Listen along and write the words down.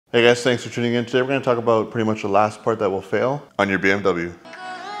Hey guys, thanks for tuning in. Today we're going to talk about pretty much the last part that will fail on your BMW.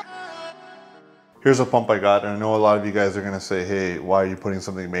 Here's a pump I got, and I know a lot of you guys are going to say, hey, why are you putting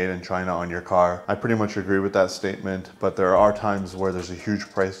something made in China on your car? I pretty much agree with that statement, but there are times where there's a huge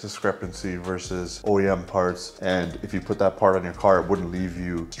price discrepancy versus OEM parts, and if you put that part on your car, it wouldn't leave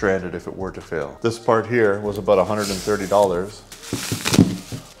you stranded if it were to fail. This part here was about $130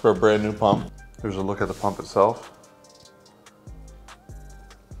 for a brand new pump. Here's a look at the pump itself.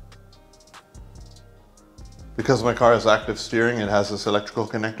 Because my car has active steering, it has this electrical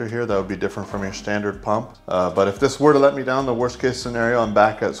connector here that would be different from your standard pump. But if this were to let me down, the worst case scenario, I'm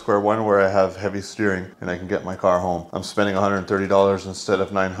back at square one where I have heavy steering and I can get my car home. I'm spending $130 instead of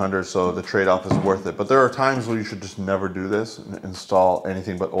 $900, so the trade-off is worth it. But there are times where you should just never do this and install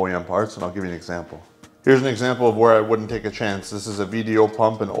anything but OEM parts, and I'll give you an example. Here's an example of where I wouldn't take a chance. This is a VDO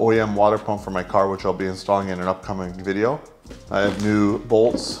pump, an OEM water pump for my car, which I'll be installing in an upcoming video. I have new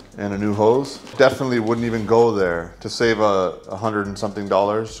bolts and a new hose. Definitely wouldn't even go there. To save $100 and something to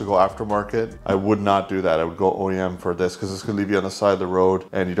go aftermarket, I would not do that. I would go OEM for this because this could leave you on the side of the road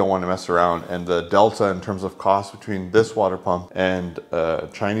and you don't want to mess around. And the delta in terms of cost between this water pump and a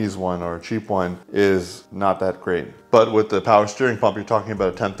Chinese one or a cheap one is not that great. But with the power steering pump, you're talking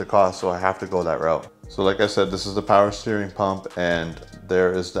about a tenth the cost, so I have to go that route. So like I said, this is the power steering pump, and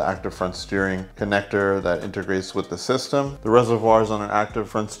there is the active front steering connector that integrates with the system. The reservoirs on an active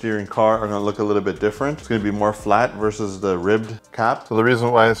front steering car are gonna look a little bit different. It's gonna be more flat versus the ribbed cap. So the reason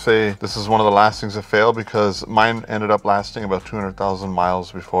why I say this is one of the last things to fail, because mine ended up lasting about 200,000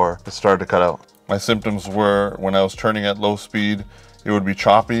 miles before it started to cut out. My symptoms were when I was turning at low speed, it would be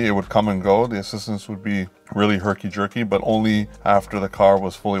choppy, it would come and go. The assistance would be really herky-jerky, but only after the car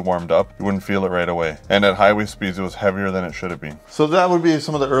was fully warmed up. You wouldn't feel it right away. And at highway speeds, it was heavier than it should have been. So that would be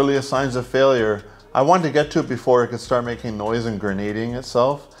some of the earliest signs of failure. I wanted to get to it before it could start making noise and grenading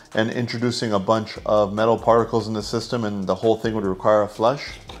itself and introducing a bunch of metal particles in the system, and the whole thing would require a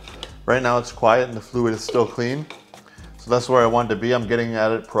flush. Right now it's quiet and the fluid is still clean. So that's where I wanted to be. I'm getting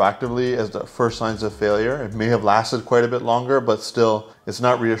at it proactively as the first signs of failure. It may have lasted quite a bit longer, but still, it's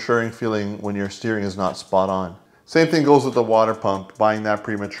not reassuring feeling when your steering is not spot on. Same thing goes with the water pump, buying that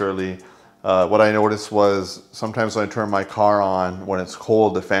prematurely. What I noticed was sometimes when I turn my car on, when it's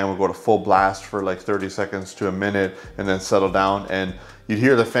cold, the fan will go to full blast for like 30 seconds to a minute and then settle down. And you'd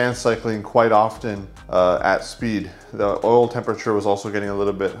hear the fan cycling quite often at speed. The oil temperature was also getting a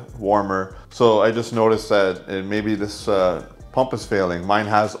little bit warmer. So I just noticed that maybe this pump is failing. Mine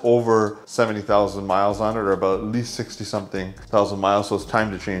has over 70,000 miles on it, or about at least 60-something thousand miles, so it's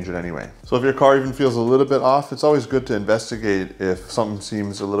time to change it anyway. So if your car even feels a little bit off, it's always good to investigate if something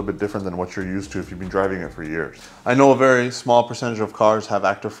seems a little bit different than what you're used to if you've been driving it for years. I know a very small percentage of cars have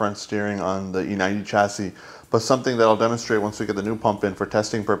active front steering on the E90 chassis, but something that I'll demonstrate once we get the new pump in for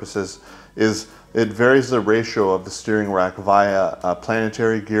testing purposes is it varies the ratio of the steering rack via a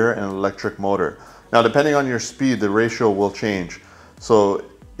planetary gear and an electric motor. Now, depending on your speed, the ratio will change. So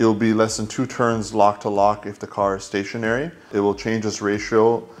it'll be less than 2 turns lock to lock if the car is stationary. It will change this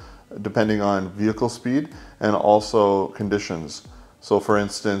ratio depending on vehicle speed and also conditions. So for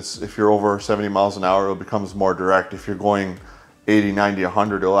instance, if you're over 70 miles an hour, it becomes more direct. If you're going 80, 90,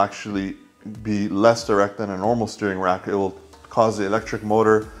 100, it'll actually be less direct than a normal steering rack. It will cause the electric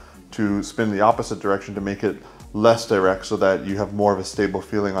motor to spin the opposite direction to make it less direct so that you have more of a stable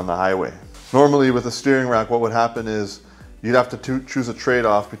feeling on the highway. Normally with a steering rack, what would happen is you'd have to choose a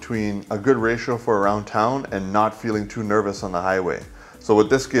trade-off between a good ratio for around town and not feeling too nervous on the highway. So what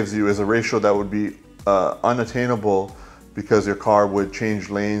this gives you is a ratio that would be unattainable, because your car would change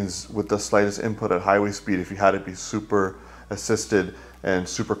lanes with the slightest input at highway speed if you had it be super assisted and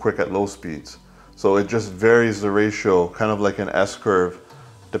super quick at low speeds. So it just varies the ratio, kind of like an S-curve,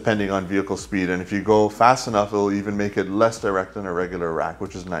 depending on vehicle speed. And if you go fast enough, it'll even make it less direct than a regular rack,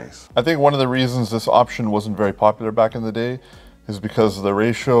 which is nice. I think one of the reasons this option wasn't very popular back in the day is because the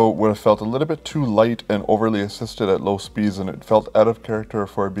ratio would have felt a little bit too light and overly assisted at low speeds, and it felt out of character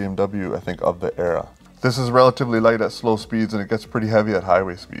for a BMW, I think, of the era. This is relatively light at slow speeds and it gets pretty heavy at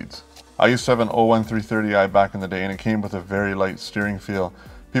highway speeds. I used to have an 01330i back in the day, and it came with a very light steering feel.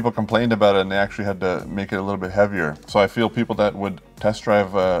 People complained about it and they actually had to make it a little bit heavier. So I feel people that would test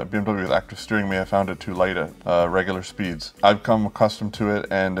drive a BMW with active steering may have found it too light at regular speeds. I've come accustomed to it,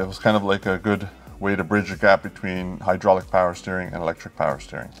 and it was kind of like a good way to bridge the gap between hydraulic power steering and electric power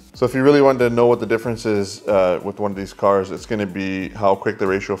steering. So if you really wanted to know what the difference is with one of these cars, it's going to be how quick the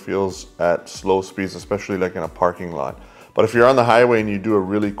ratio feels at slow speeds, especially like in a parking lot. But if you're on the highway and you do a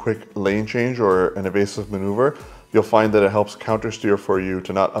really quick lane change or an evasive maneuver, you'll find that it helps counter steer for you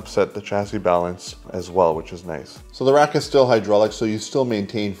to not upset the chassis balance as well, which is nice. So the rack is still hydraulic, so you still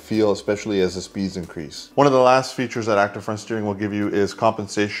maintain feel, especially as the speeds increase. One of the last features that active front steering will give you is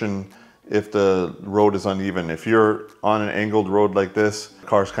compensation if the road is uneven. If you're on an angled road like this, the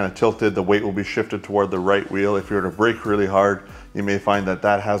car's kind of tilted, the weight will be shifted toward the right wheel. If you were to brake really hard, you may find that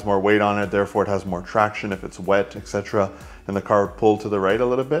that has more weight on it, therefore it has more traction if it's wet, etc. And the car would pull to the right a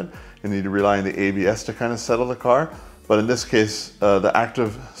little bit. You need to rely on the ABS to kind of settle the car. But in this case, the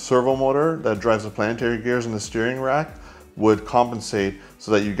active servo motor that drives the planetary gears in the steering rack would compensate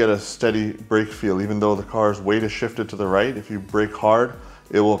so that you get a steady brake feel. Even though the car's weight is shifted to the right, if you brake hard,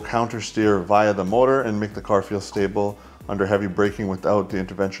 it will counter steer via the motor and make the car feel stable under heavy braking without the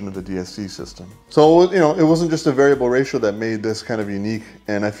intervention of the DSC system. So, you know, it wasn't just a variable ratio that made this kind of unique,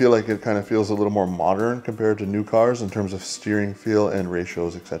 and I feel like it kind of feels a little more modern compared to new cars in terms of steering feel and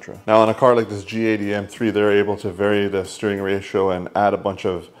ratios, etc. Now on a car like this G80 M3, they're able to vary the steering ratio and add a bunch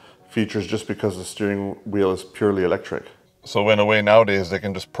of features just because the steering wheel is purely electric. So in a way nowadays, they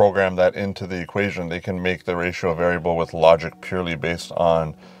can just program that into the equation. They can make the ratio variable with logic purely based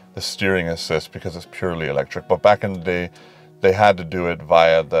on the steering assist because it's purely electric. But back in the day, they had to do it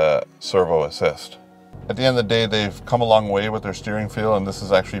via the servo assist. At the end of the day, they've come a long way with their steering feel, and this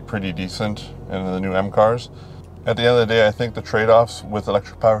is actually pretty decent in the new M cars. At the end of the day, I think the trade-offs with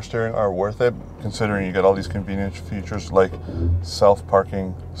electric power steering are worth it, considering you get all these convenience features like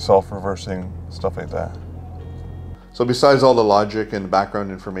self-parking, self-reversing, stuff like that. So besides all the logic and background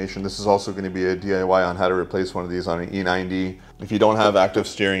information, this is also going to be a DIY on how to replace one of these on an E90. If you don't have active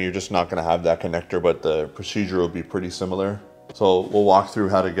steering, you're just not going to have that connector, but the procedure will be pretty similar. So we'll walk through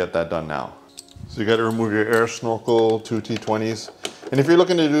how to get that done now. So you got to remove your air snorkel, 2 T20s. And if you're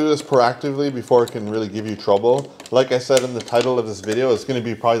looking to do this proactively before it can really give you trouble, like I said in the title of this video, it's going to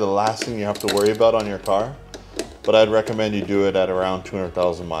be probably the last thing you have to worry about on your car. But I'd recommend you do it at around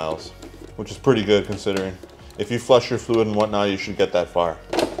 200,000 miles, which is pretty good considering. If you flush your fluid and whatnot, you should get that far.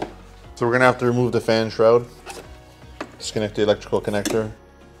 So we're gonna have to remove the fan shroud, disconnect the electrical connector.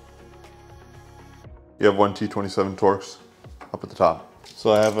 You have 1 T27 Torx up at the top.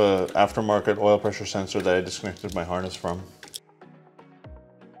 So I have an aftermarket oil pressure sensor that I disconnected my harness from.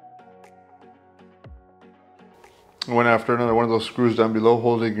 I went after another one of those screws down below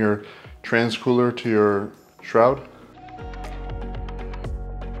holding your trans cooler to your shroud.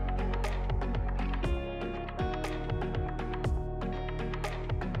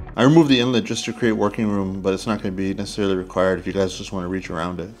 I removed the inlet just to create working room, but it's not going to be necessarily required if you guys just want to reach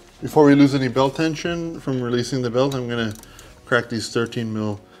around it. Before we lose any belt tension from releasing the belt, I'm going to crack these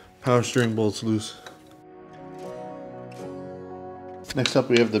 13mm power steering bolts loose. Next up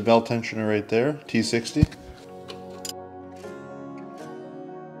we have the belt tensioner right there, T60.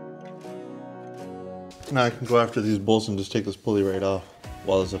 Now I can go after these bolts and just take this pulley right off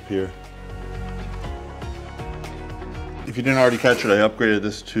while it's up here. If you didn't already catch it, I upgraded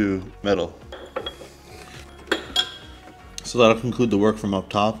this to metal. So that'll conclude the work from up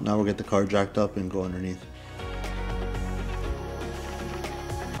top. Now we'll get the car jacked up and go underneath.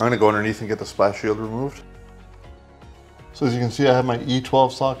 I'm gonna go underneath and get the splash shield removed. So as you can see, I have my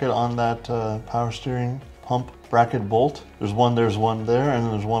E12 socket on that power steering pump bracket bolt. There's one there, and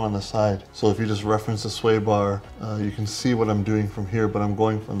then there's one on the side. So if you just reference the sway bar, you can see what I'm doing from here, but I'm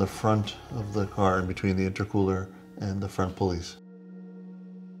going from the front of the car in between the intercooler and the front pulleys.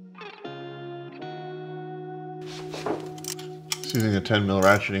 Just using a 10mm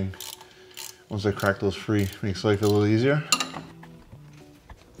ratcheting, once I crack those free, makes life a little easier.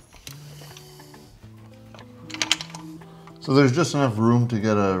 So there's just enough room to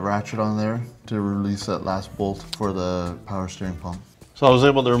get a ratchet on there to release that last bolt for the power steering pump. So I was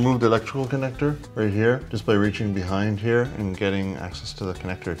able to remove the electrical connector right here just by reaching behind here and getting access to the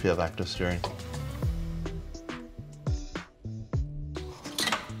connector if you have active steering.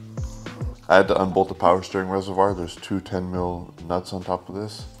 I had to unbolt the power steering reservoir. There's 2 10mm nuts on top of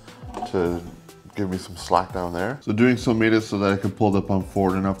this to give me some slack down there. So doing so made it so that I could pull the pump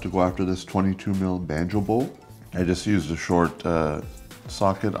forward enough to go after this 22mm banjo bolt. I just used a short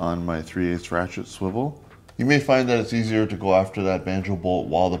socket on my 3/8 ratchet swivel. You may find that it's easier to go after that banjo bolt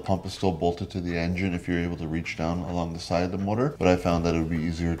while the pump is still bolted to the engine if you're able to reach down along the side of the motor, but I found that it would be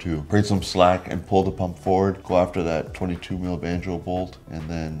easier to create some slack and pull the pump forward, go after that 22mm banjo bolt, and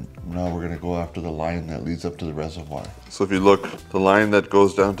then now we're going to go after the line that leads up to the reservoir. So if you look, the line that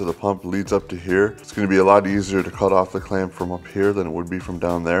goes down to the pump leads up to here. It's going to be a lot easier to cut off the clamp from up here than it would be from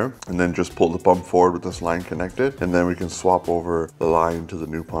down there, and then just pull the pump forward with this line connected, and then we can swap over the line to the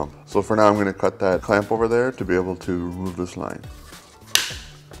new pump. So for now I'm going to cut that clamp over there to be able to remove this line.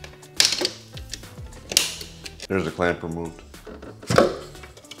 There's the clamp removed.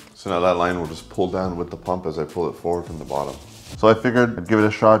 So now that line will just pull down with the pump as I pull it forward from the bottom. So I figured I'd give it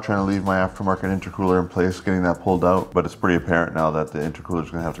a shot trying to leave my aftermarket intercooler in place, getting that pulled out, but it's pretty apparent now that the intercooler is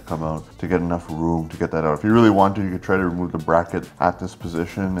going to have to come out to get enough room to get that out. If you really want to, you could try to remove the bracket at this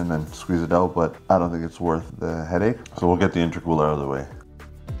position and then squeeze it out, but I don't think it's worth the headache. So we'll get the intercooler out of the way.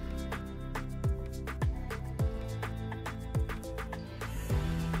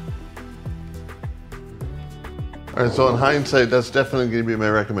 All right, so in hindsight, that's definitely going to be my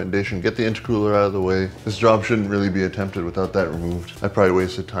recommendation. Get the intercooler out of the way. This job shouldn't really be attempted without that removed. I probably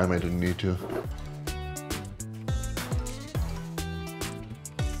wasted time I didn't need to. You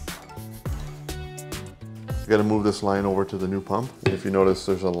got to move this line over to the new pump. If you notice,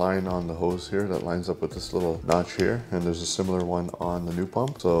 there's a line on the hose here that lines up with this little notch here, and there's a similar one on the new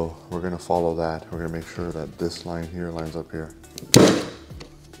pump. So we're going to follow that. We're going to make sure that this line here lines up here.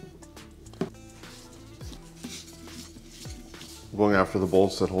 Going after the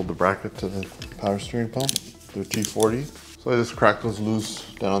bolts that hold the bracket to the power steering pump. They're T40. So I just cracked those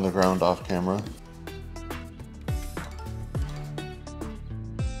loose down on the ground off camera.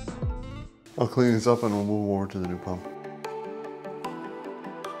 I'll clean these up and we'll move over to the new pump.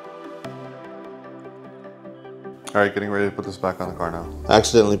 All right, getting ready to put this back on the car now. I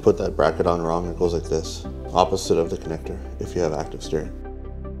accidentally put that bracket on wrong. It goes like this, opposite of the connector if you have active steering.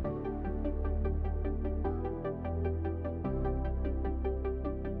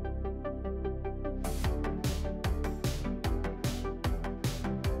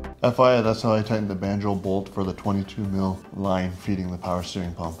 FYI, that's how I tightened the banjo bolt for the 22mm line feeding the power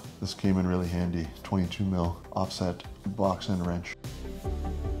steering pump. This came in really handy, 22mm offset box and wrench.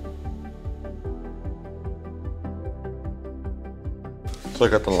 So I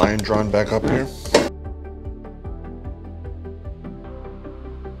got the line drawn back up here.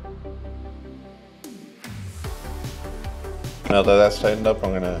 Now that that's tightened up, I'm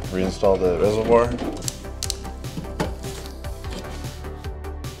going to reinstall the reservoir.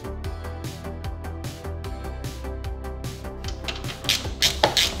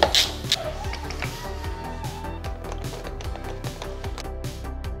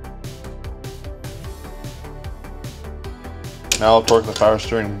 Now I'll torque the power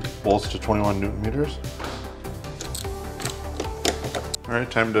steering bolts to 21 Newton meters. All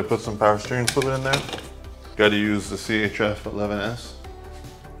right, time to put some power steering fluid in there. Got to use the CHF 11S.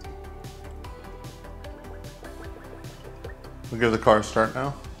 We'll give the car a start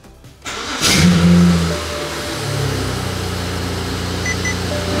now.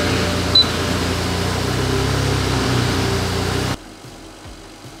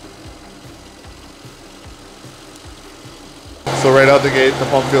 So right out the gate, the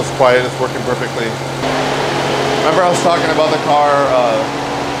pump feels quiet, it's working perfectly. Remember I was talking about the car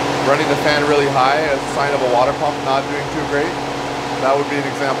running the fan really high as a sign of a water pump not doing too great? That would be an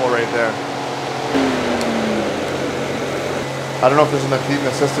example right there. I don't know if there's enough heat in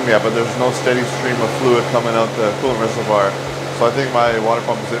the system yet, but there's no steady stream of fluid coming out the coolant reservoir. So I think my water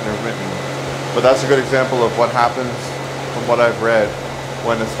pump is intermittent. But that's a good example of what happens from what I've read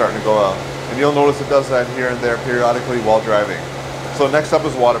when it's starting to go out. And you'll notice it does that here and there periodically while driving. So next up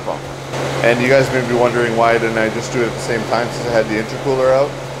is water pump. And you guys may be wondering why didn't I just do it at the same time since I had the intercooler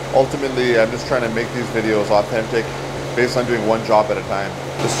out. Ultimately, I'm just trying to make these videos authentic based on doing one job at a time.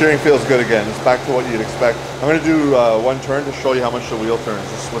 The steering feels good again. It's back to what you'd expect. I'm going to do one turn to show you how much the wheel turns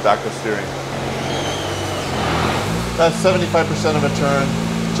just with active steering. That's 75% of a turn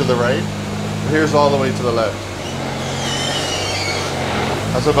to the right. Here's all the way to the left.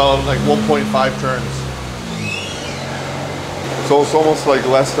 That's about like 1.5 turns. So it's almost like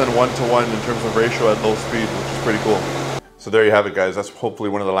less than 1-to-1 in terms of ratio at low speed, which is pretty cool. So there you have it, guys. That's hopefully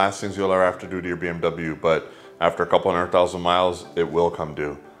one of the last things you'll ever have to do to your BMW, but after a couple 100,000 miles, it will come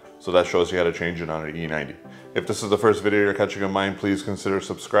due. So that shows you how to change it on an E90. If this is the first video you're catching of mine, please consider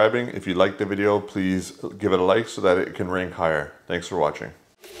subscribing. If you liked the video, please give it a like so that it can rank higher. Thanks for watching.